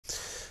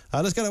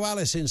Let's go to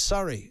Alice in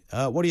Surrey.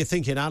 What are you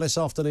thinking, Alice?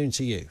 Afternoon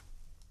to you.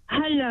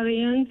 Hello,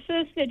 Ian.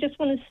 Firstly, I just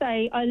want to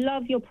say I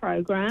love your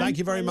programme. Thank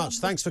you very much.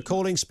 Thanks for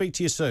calling. Speak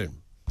to you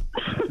soon.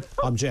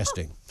 I'm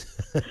jesting.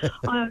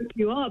 I hope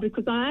you are,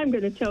 because I am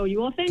going to tell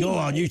you off anyway. Go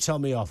on, you tell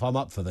me off. I'm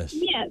up for this.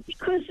 Yeah,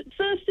 because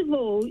first of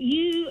all,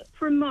 you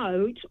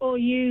promote, or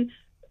your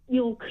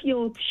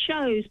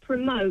shows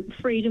promote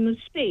freedom of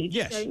speech,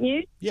 yes. Don't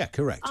you? Yeah,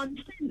 correct.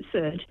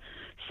 Uncensored.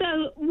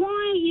 So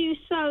why are you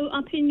so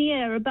up in the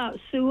air about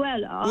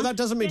Suella? Well, that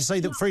doesn't mean to say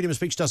that freedom of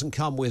speech doesn't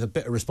come with a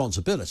bit of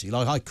responsibility.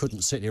 Like, I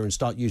couldn't sit here and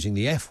start using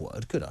the F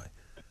word, could I?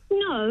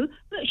 No,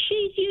 but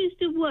she's used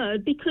the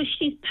word because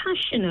she's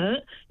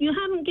passionate. You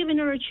haven't given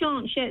her a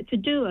chance yet to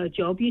do her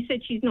job. You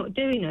said she's not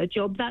doing her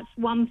job. That's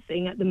one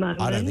thing at the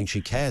moment. I don't think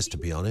she cares, to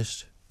be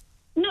honest.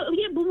 No,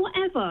 yeah, but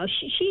whatever.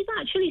 She's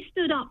actually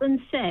stood up and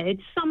said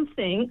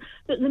something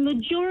that the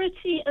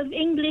majority of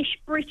English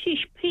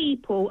British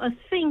people are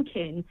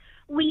thinking.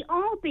 We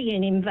are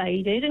being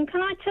invaded, and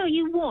can I tell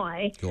you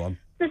why? Go on.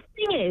 The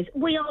thing is,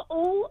 we are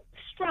all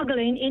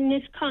struggling in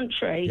this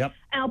country. Yep.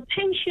 Our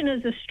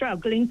pensioners are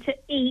struggling to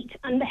eat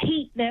and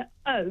heat their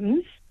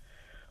homes.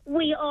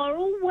 We are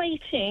all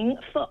waiting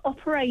for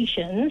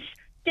operations,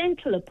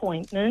 dental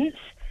appointments.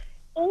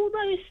 All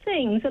those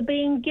things are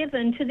being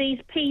given to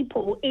these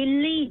people,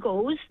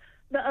 illegals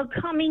that are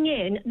coming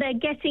in. They're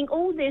getting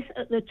all this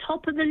at the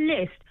top of the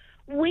list.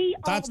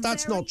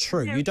 That's not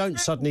true. You don't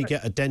suddenly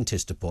get a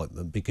dentist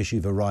appointment because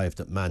you've arrived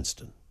at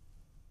Manston.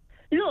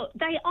 Look,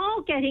 they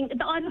are getting...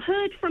 I've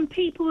heard from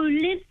people who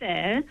live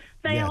there.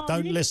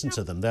 Don't listen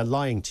to them. They're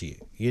lying to you.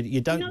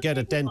 You don't get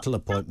a dental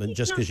appointment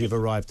just because you've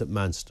arrived at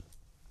Manston.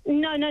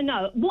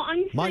 No. What I'm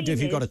saying Mind you,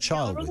 if you've got a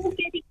child with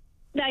you.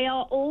 They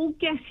are all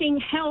getting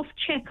health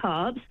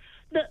checkups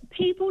that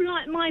people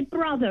like my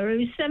brother,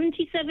 who's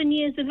 77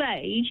 years of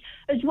age,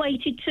 has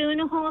waited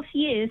 2.5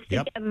 years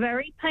to get a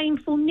very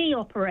painful knee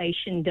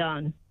operation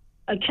done.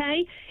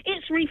 OK?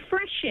 It's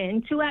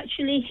refreshing to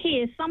actually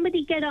hear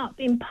somebody get up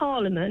in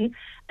Parliament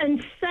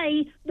and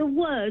say the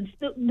words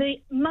that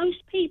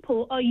most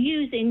people are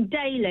using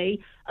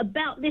daily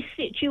about this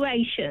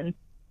situation.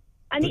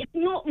 And it's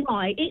not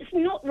right. It's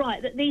not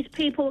right that these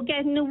people are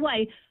getting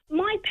away.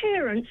 My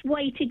parents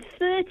waited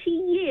 30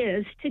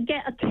 years to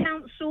get a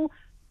council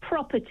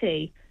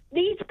property.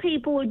 These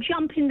people are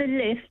jumping the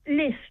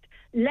list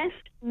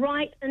left,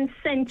 right and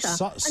centre.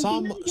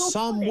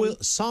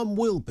 Some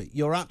will be.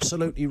 You're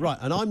absolutely right.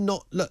 And I'm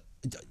not... Look,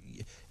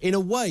 in a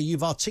way,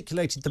 you've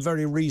articulated the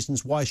very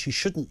reasons why she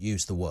shouldn't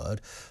use the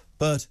word.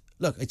 But,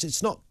 look,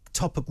 it's not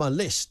top of my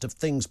list of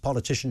things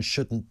politicians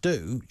shouldn't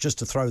do, just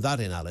to throw that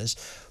in, Alice.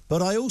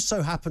 But I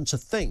also happen to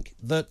think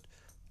that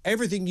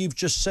everything you've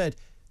just said,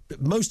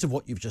 most of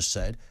what you've just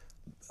said,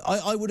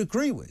 I would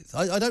agree with.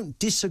 I don't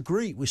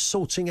disagree with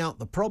sorting out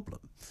the problem.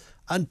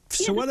 And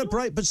Suella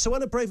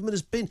Braverman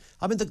has been...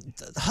 I mean,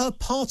 her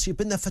party have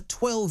been there for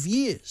 12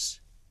 years.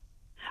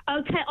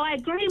 OK, I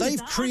agree with that.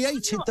 They've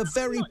created the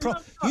very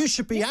problem. You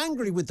should be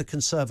angry with the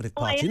Conservative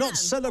Party, not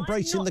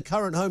celebrating the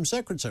current Home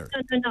Secretary.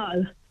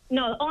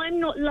 No, I'm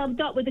not loved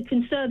up with the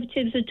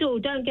Conservatives at all,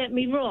 don't get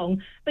me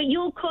wrong. But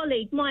your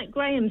colleague, Mike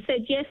Graham,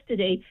 said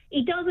yesterday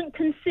he doesn't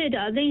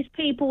consider these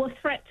people a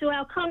threat to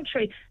our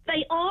country.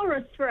 They are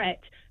a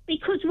threat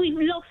because we've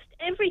lost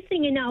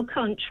everything in our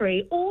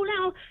country. All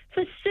our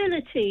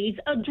facilities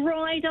are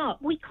dried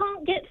up. We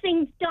can't get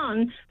things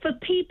done for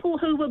people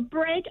who were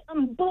bred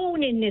and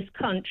born in this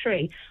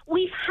country.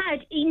 We've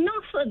had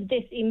enough of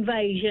this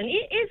invasion.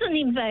 It is an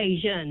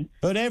invasion.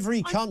 But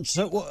every country...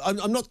 So,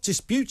 I'm not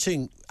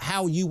disputing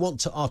how you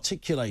want to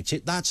articulate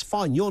it. That's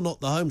fine. You're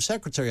not the Home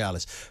Secretary,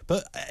 Alice.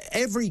 But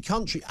every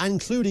country,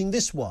 including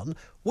this one,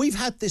 we've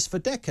had this for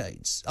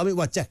decades. I mean,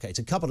 well, decades,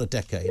 a couple of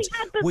decades.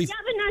 We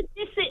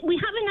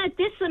haven't had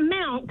this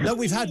amount. No,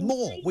 we've had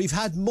more. We've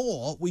had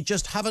more. We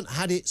just haven't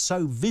had it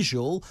so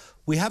visual.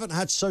 We haven't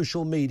had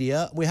social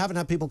media. We haven't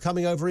had people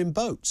coming over in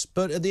boats.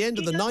 But at the end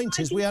of the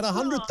 90s, we had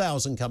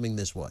 100,000 coming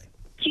this way.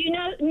 Do you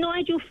know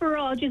Nigel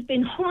Farage has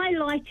been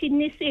highlighting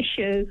this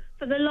issue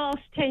for the last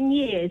 10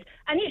 years,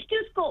 and it's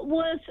just got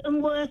worse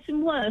and worse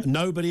and worse.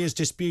 Nobody is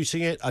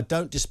disputing it. I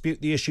don't dispute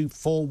the issue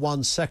for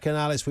 1 second,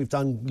 Alice. We've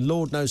done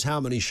Lord knows how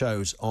many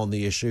shows on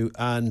the issue,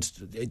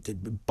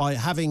 and by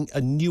having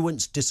a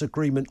nuanced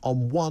disagreement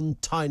on one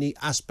tiny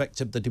aspect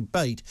of the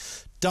debate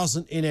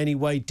doesn't in any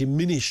way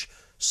diminish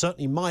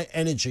certainly my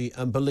energy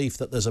and belief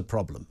that there's a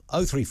problem.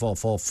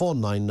 0344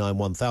 499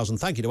 1000.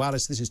 Thank you to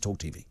Alice. This is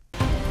talkTV.